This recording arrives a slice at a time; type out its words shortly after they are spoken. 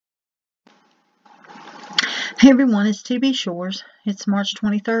Hey everyone, it's TB Shores. It's March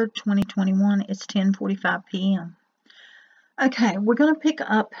 23rd, 2021. It's 10:45 p.m. Okay, we're going to pick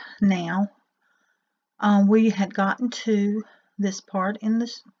up now. We had gotten to this part in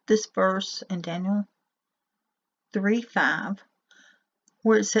this verse in Daniel 3:5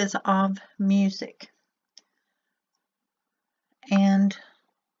 where it says of music. And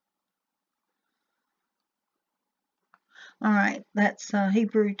all right, that's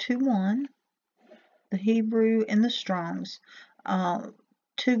Hebrew 2:1. The Hebrew in the Strong's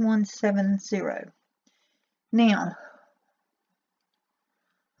 2170. Now,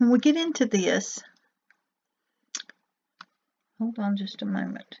 when we get into this, hold on just a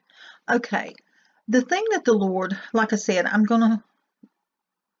moment. Okay, the thing that the Lord, like I said, I'm going to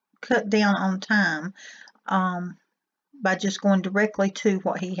cut down on time by just going directly to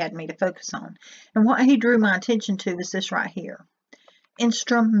what He had me to focus on. And what He drew my attention to is this right here,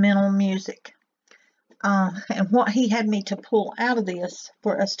 instrumental music. And what He had me to pull out of this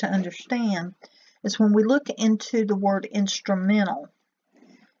for us to understand is when we look into the word instrumental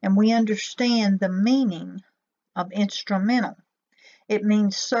and we understand the meaning of instrumental, it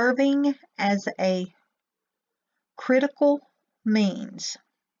means serving as a critical means,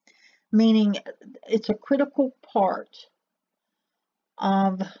 meaning it's a critical part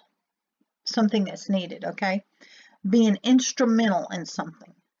of something that's needed, okay? Being instrumental in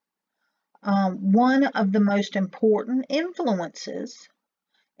something. One of the most important influences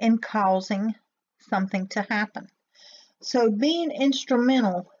in causing something to happen. So being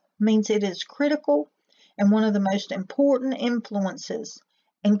instrumental means it is critical and one of the most important influences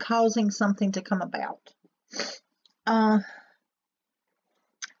in causing something to come about.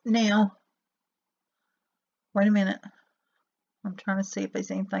 Now, wait a minute. I'm trying to see if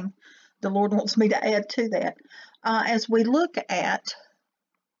there's anything the Lord wants me to add to that. As we look at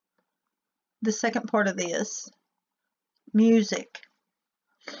the second part of this, music,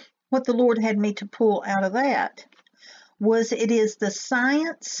 what the Lord had me to pull out of that was it is the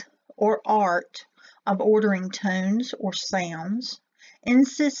science or art of ordering tones or sounds in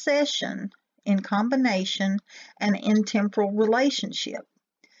succession, in combination, and in temporal relationship,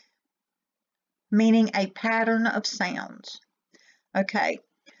 meaning a pattern of sounds. Okay,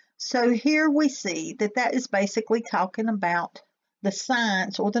 so here we see that is basically talking about the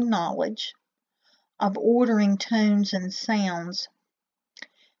science or the knowledge of ordering tones and sounds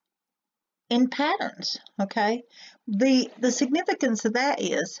in patterns, okay? The significance of that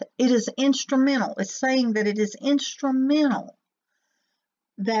is it is instrumental. It's saying that it is instrumental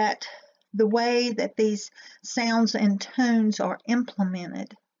that the way that these sounds and tones are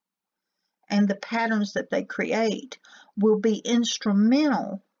implemented and the patterns that they create will be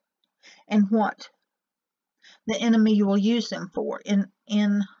instrumental in what the enemy will use them for in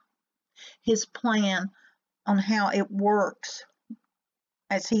his plan on how it works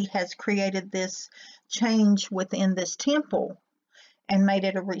as he has created this change within this temple and made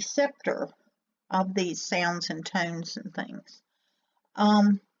it a receptor of these sounds and tones and things.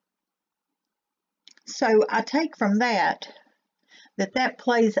 So I take from that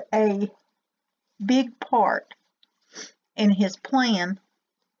plays a big part in his plan.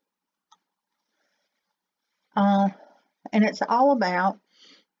 And it's all about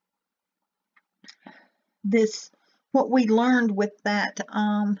this, what we learned with that.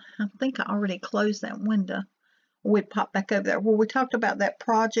 I think I already closed that window. We popped back over there where we talked about that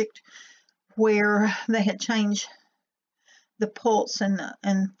project where they had changed the pulse and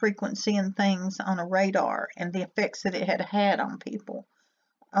frequency and things on a radar and the effects that it had had on people.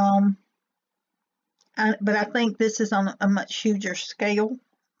 But I think this is on a much huger scale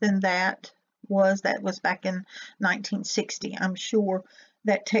than that was. That was back in 1960. I'm sure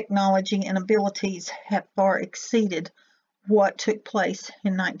that technology and abilities have far exceeded what took place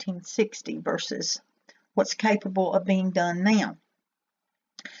in 1960 versus what's capable of being done now.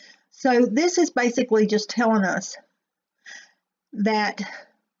 So this is basically just telling us that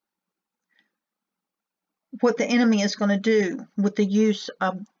what the enemy is going to do with the use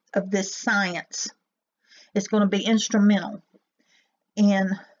of this science is going to be instrumental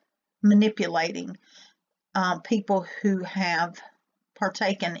in manipulating people who have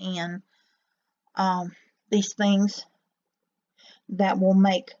partaken in these things that will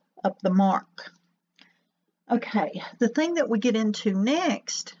make up the mark. Okay, the thing that we get into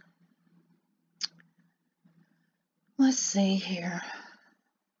next, let's see here,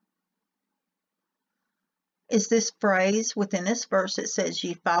 is this phrase within this verse. It says,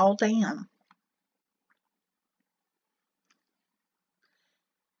 "Ye fall down."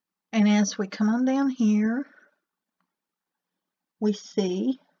 And as we come on down here, we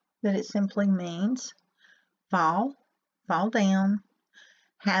see that it simply means fall down,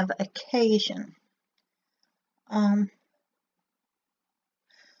 have occasion.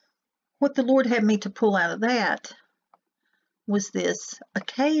 What the Lord had me to pull out of that was this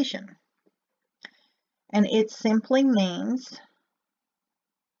occasion. And it simply means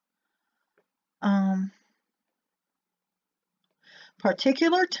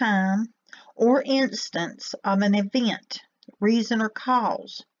particular time or instance of an event, reason or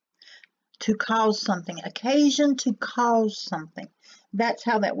cause. To cause something. Occasion to cause something. That's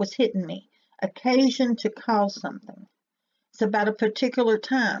how that was hitting me. Occasion to cause something. It's about a particular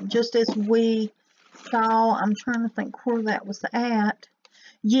time. Just as we saw, I'm trying to think where that was at.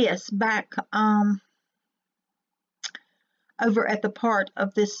 Yes, back over at the part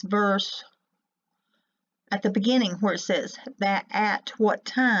of this verse at the beginning where it says that at what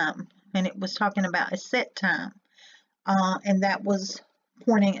time, and it was talking about a set time, and that was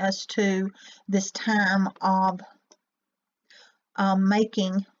pointing us to this time of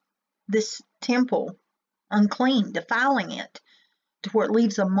making this temple unclean, defiling it, to where it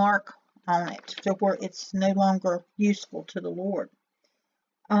leaves a mark on it, to where it's no longer useful to the Lord.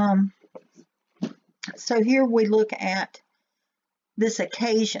 So here we look at this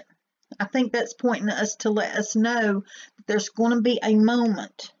occasion. I think that's pointing us to let us know that there's going to be a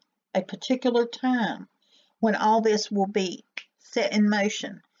moment, a particular time, when all this will be set in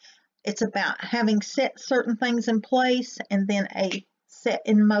motion. It's about having set certain things in place and then a set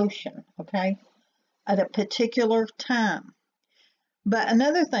in motion, okay, at a particular time. But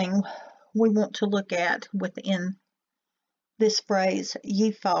another thing we want to look at within this phrase,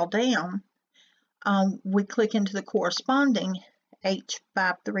 ye fall down, we click into the corresponding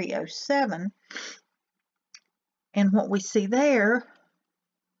H5307, and what we see there,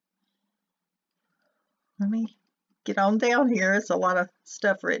 let me get on down here, it's a lot of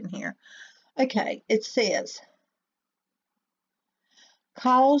stuff written here. Okay, it says,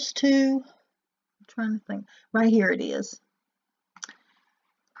 calls to, I'm trying to think, right here it is.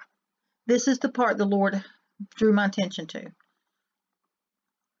 This is the part the Lord drew my attention to.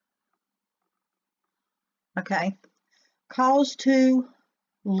 Okay, calls to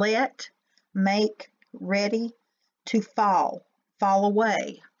let, make, ready, to fall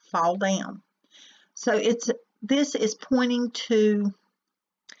away, fall down. So this is pointing to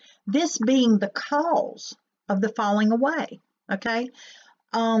this being the cause of the falling away, okay?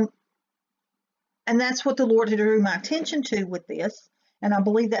 And that's what the Lord drew my attention to with this, and I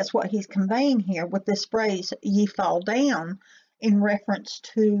believe that's what he's conveying here with this phrase, ye fall down, in reference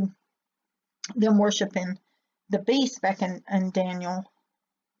to them worshiping the beast back in Daniel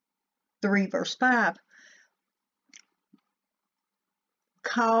 3 verse 5.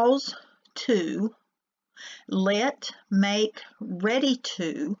 Cause to, let, make, ready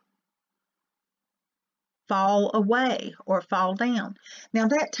to fall away or fall down. Now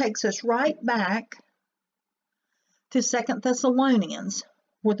that takes us right back to 2 Thessalonians,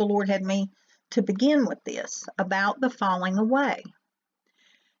 where the Lord had me to begin with this, about the falling away.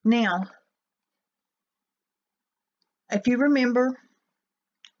 Now, if you remember,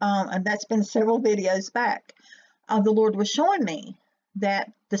 and that's been several videos back, the Lord was showing me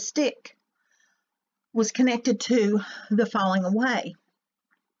that the stick was connected to the falling away.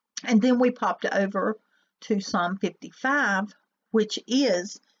 And then we popped over to Psalm 55, which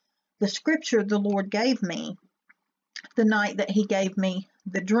is the scripture the Lord gave me the night that he gave me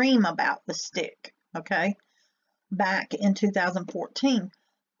the dream about the stick, okay, back in 2014.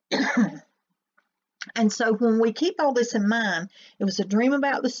 And so when we keep all this in mind, it was a dream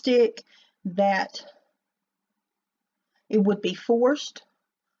about the stick, that it would be forced,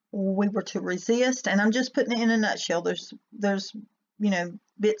 we were to resist, and I'm just putting it in a nutshell. There's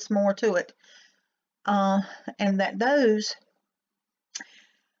bits more to it, and that those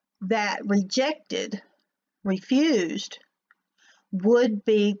that rejected, refused, would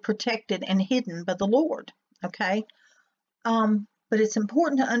be protected and hidden by the Lord, okay? But it's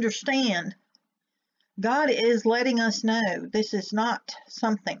important to understand God is letting us know this is not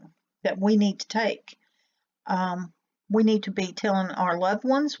something that we need to take. We need to be telling our loved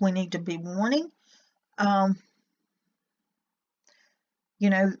ones. We need to be warning.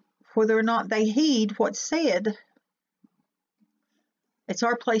 Whether or not they heed what's said, it's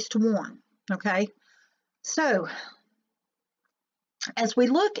our place to warn, okay? So, as we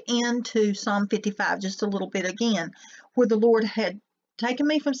look into Psalm 55 just a little bit again, where the Lord had taken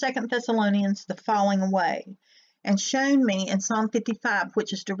me from 2 Thessalonians, the falling away, and shown me in Psalm 55,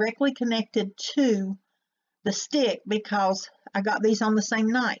 which is directly connected to the stick, because I got these on the same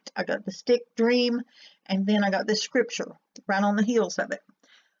night. I got the stick dream, and then I got this scripture right on the heels of it.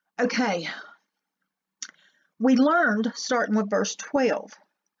 Okay, we learned, starting with verse 12,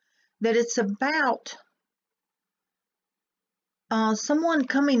 that it's about someone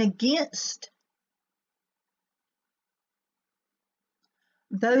coming against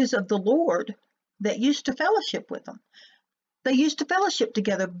those of the Lord that used to fellowship with them. They used to fellowship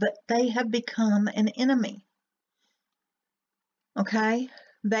together, but they have become an enemy. Okay?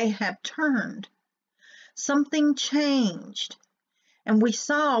 They have turned. Something changed. And we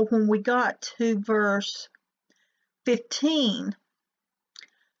saw when we got to verse 15,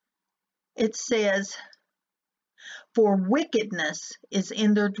 it says, for wickedness is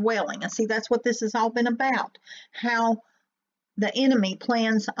in their dwelling. And see, that's what this has all been about. How the enemy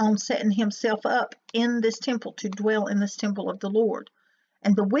plans on setting himself up in this temple, to dwell in this temple of the Lord.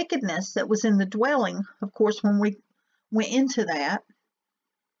 And the wickedness that was in the dwelling, of course, when we went into that,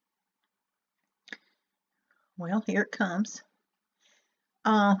 well, here it comes.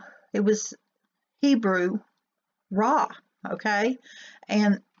 It was Hebrew Ra, okay?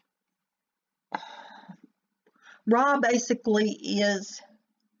 And Ra basically is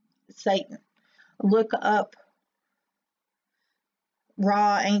Satan. Look up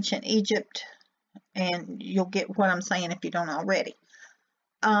Ra, ancient Egypt, and you'll get what I'm saying if you don't already.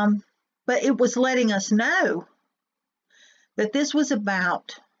 But it was letting us know that this was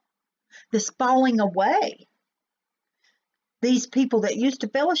about this falling away. These people that used to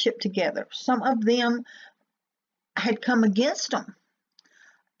fellowship together, some of them had come against them.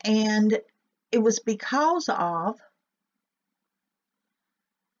 And it was because of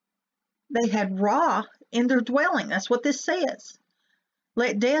they had Ra in their dwelling. That's what this says.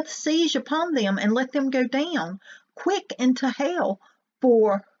 Let death siege upon them and let them go down quick into hell,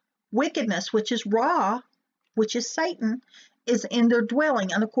 for wickedness, which is Ra, which is Satan, is in their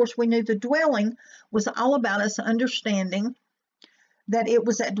dwelling. And of course, we knew the dwelling was all about us understanding that it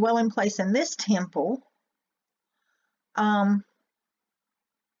was that dwelling place in this temple. As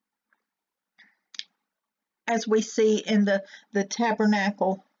we see in the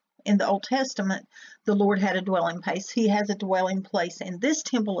tabernacle in the Old Testament, the Lord had a dwelling place. He has a dwelling place in this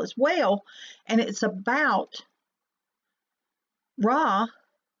temple as well, and it's about Ra,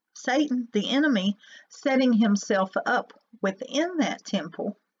 Satan, the enemy, setting himself up within that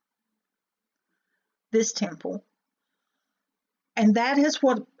temple, this temple. And that is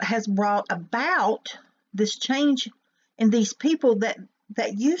what has brought about this change in these people that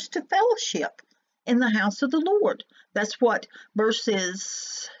used to fellowship in the house of the Lord. That's what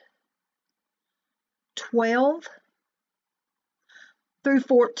verses 12 through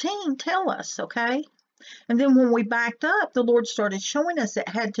 14 tell us, okay? And then when we backed up, the Lord started showing us it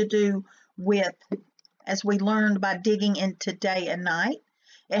had to do with, as we learned by digging into day and night,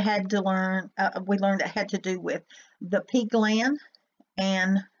 it had to we learned it had to do with the pig land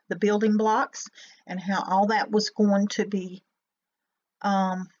and the building blocks, and how all that was going to be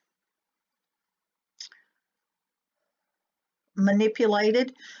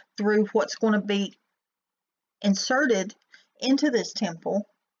manipulated through what's going to be inserted into this temple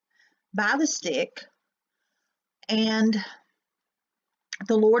by the stick. And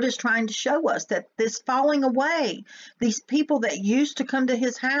the Lord is trying to show us that this falling away, these people that used to come to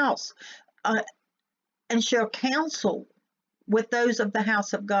his house and share counsel with those of the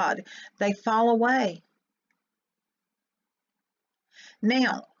house of God, they fall away.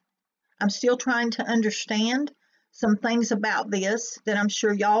 Now, I'm still trying to understand some things about this that I'm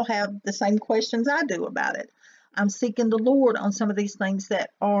sure y'all have the same questions I do about it. I'm seeking the Lord on some of these things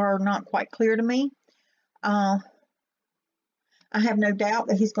that are not quite clear to me. I have no doubt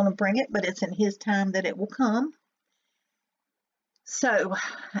that he's going to bring it, but it's in his time that it will come. So,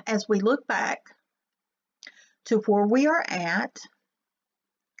 as we look back to where we are at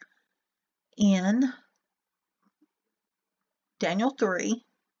in Daniel 3,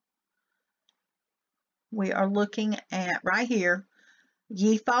 we are looking at right here,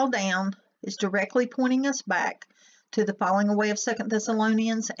 ye fall down is directly pointing us back to the falling away of 2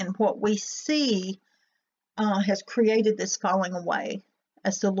 Thessalonians, and what we see has created this falling away,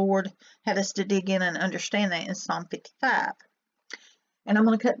 as the Lord had us to dig in and understand that in Psalm 55. And I'm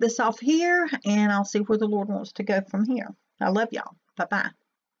going to cut this off here, and I'll see where the Lord wants to go from here. I love y'all. Bye-bye.